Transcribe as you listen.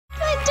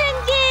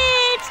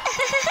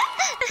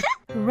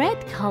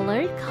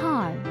red-colored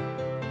car.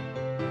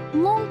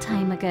 Long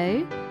time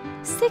ago,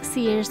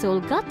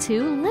 6-year-old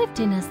Gattu lived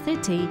in a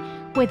city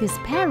with his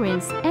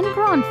parents and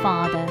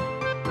grandfather.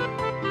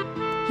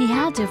 He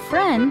had a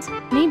friend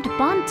named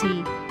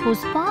Bunty,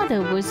 whose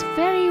father was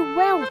very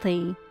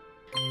wealthy.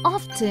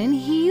 Often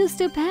he used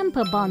to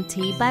pamper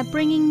Bunty by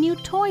bringing new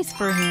toys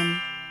for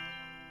him.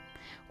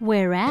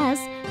 Whereas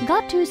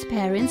Gattu's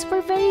parents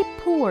were very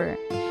poor.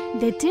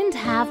 They didn't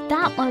have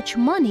that much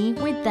money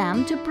with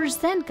them to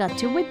present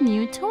Gattu with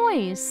new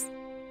toys.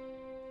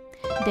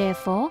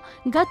 Therefore,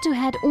 Gattu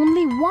had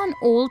only one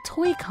old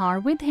toy car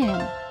with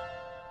him.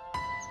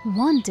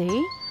 One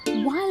day,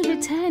 while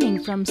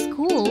returning from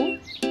school,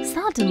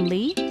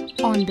 suddenly,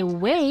 on the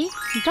way,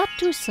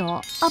 Gattu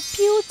saw a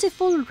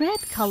beautiful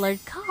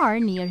red-colored car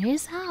near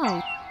his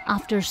house.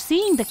 After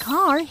seeing the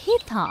car, he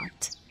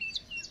thought,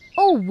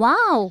 "Oh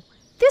wow!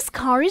 This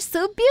car is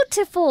so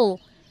beautiful!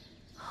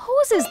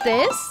 Whose is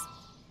this?"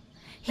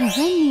 He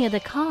went near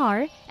the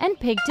car and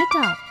picked it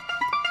up.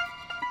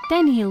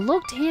 Then he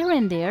looked here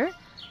and there,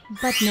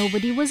 but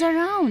nobody was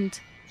around.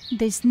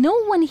 "There's no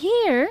one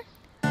here.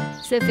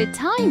 So for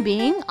time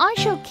being, I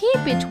shall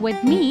keep it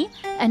with me,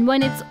 and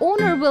when its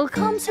owner will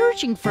come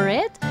searching for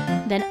it,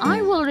 then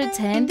I will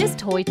return this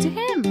toy to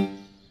him."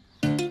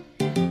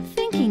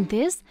 Thinking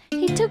this,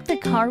 he took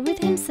the car with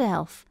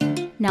himself.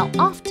 Now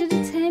after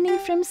returning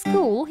from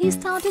school, he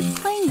started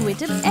playing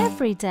with it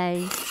every day.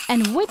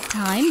 And with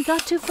time,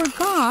 Gattu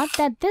forgot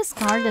that this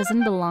car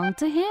doesn't belong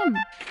to him.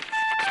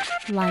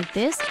 Like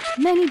this,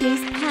 many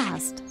days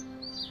passed.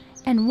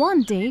 And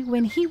one day,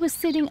 when he was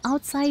sitting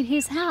outside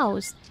his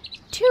house,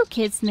 2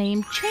 kids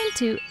named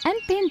Chintu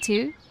and Pintu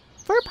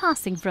were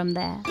passing from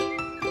there.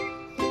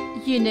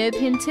 "You know,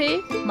 Pintu,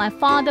 my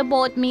father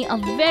bought me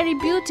a very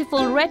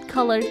beautiful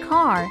red-colored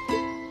car,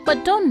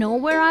 but don't know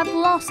where I've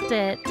lost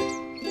it."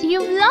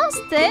 "You've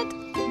lost it?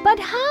 But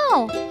how?"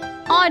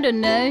 "I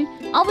don't know.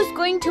 I was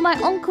going to my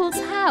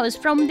uncle's house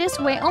from this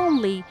way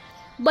only,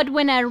 but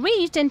when I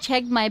reached and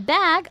checked my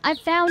bag, I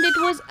found it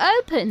was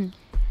open."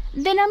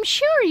 "Then I'm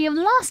sure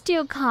you've lost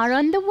your car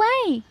on the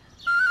way."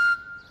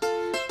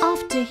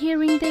 After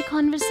hearing their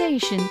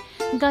conversation,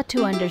 Gattu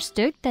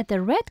understood that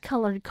the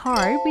red-colored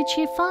car which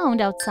he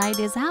found outside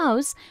his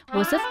house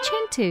was of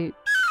Chintu.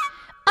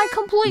 "I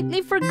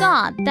completely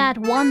forgot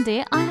that one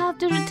day I have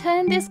to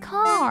return this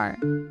car."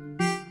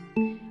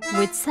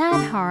 With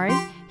sad heart,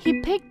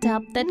 he picked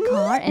up that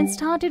car and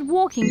started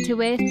walking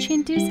toward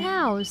Chintu's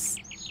house.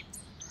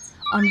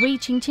 On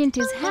reaching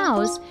Chintu's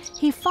house,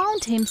 he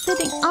found him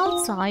sitting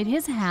outside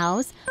his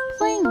house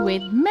playing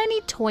with many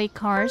toy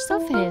cars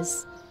of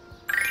his.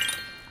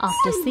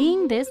 After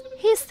seeing this,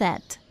 he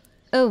said,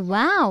 "Oh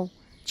wow,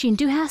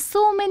 Chintu has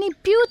so many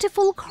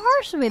beautiful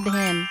cars with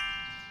him.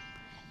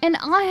 And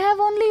I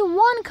have only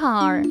one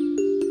car.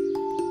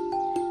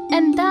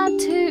 And that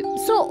too,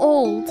 so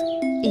old.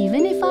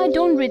 Even if I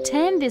don't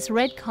return this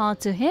red car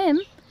to him,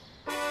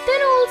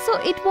 then also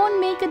it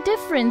won't make a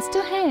difference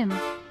to him.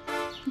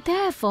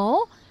 Therefore,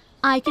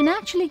 I can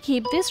actually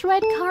keep this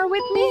red car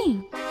with me."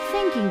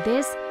 Thinking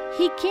this,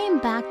 he came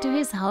back to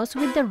his house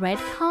with the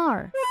red car.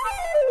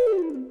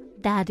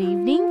 That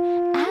evening,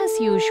 as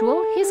usual,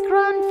 his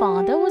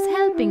grandfather was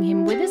helping him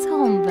with his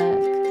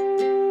homework.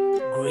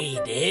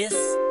 "Greed is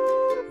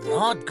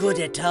not good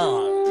at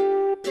all.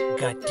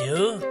 Gattu,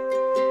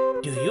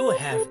 do you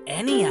have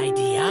any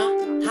idea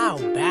how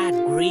bad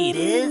greed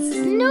is?"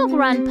 "No,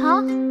 Grandpa."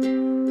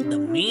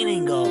 The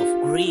meaning of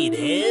greed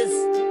is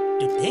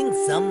to think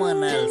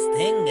someone else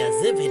thinks as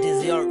if it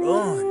is your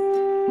own.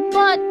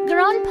 "But,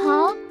 Grandpa,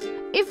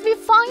 if we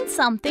find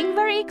something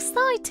very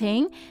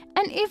exciting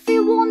and if we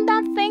want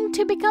that thing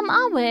to become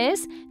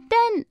ours,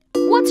 then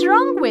what's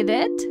wrong with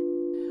it?"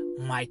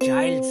 My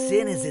child,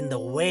 sin is in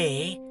the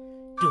way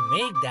to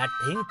make that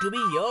thing to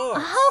be yours.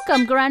 "How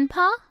come,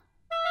 Grandpa?"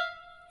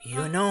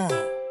 You know,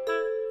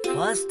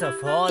 first of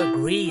all,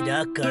 greed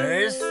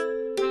occurs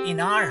in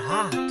our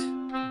heart.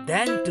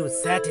 Then to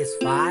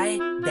satisfy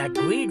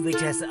that greed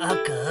which has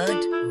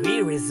occurred, we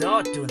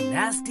resort to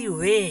nasty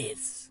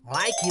ways.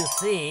 Like you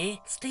say,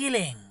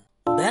 stealing.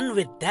 Then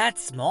with that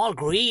small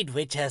greed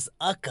which has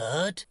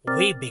occurred,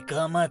 we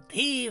become a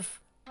thief.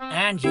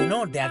 And you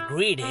know that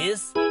greed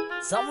is,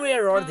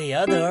 somewhere or the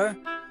other,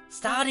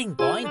 starting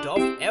point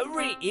of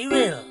every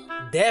evil.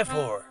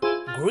 Therefore,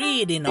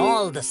 greed in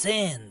all the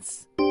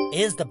sins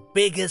is the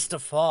biggest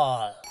of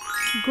all.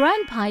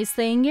 Grandpa is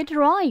saying it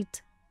right.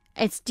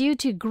 It's due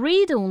to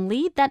greed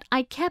only that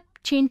I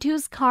kept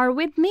Chintu's car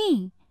with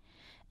me,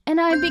 and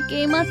I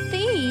became a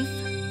thief.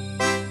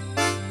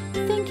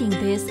 Thinking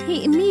this,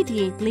 he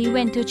immediately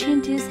went to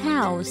Chintu's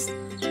house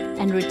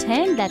and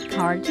returned that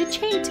car to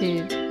Chintu.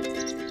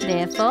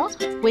 Therefore,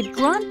 with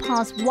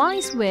Grandpa's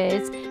wise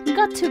words,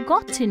 Gattu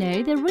got to know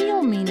the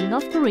real meaning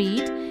of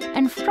greed,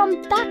 and from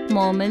that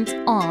moment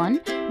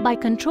on, by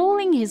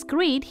controlling his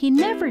greed, he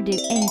never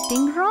did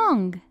anything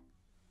wrong.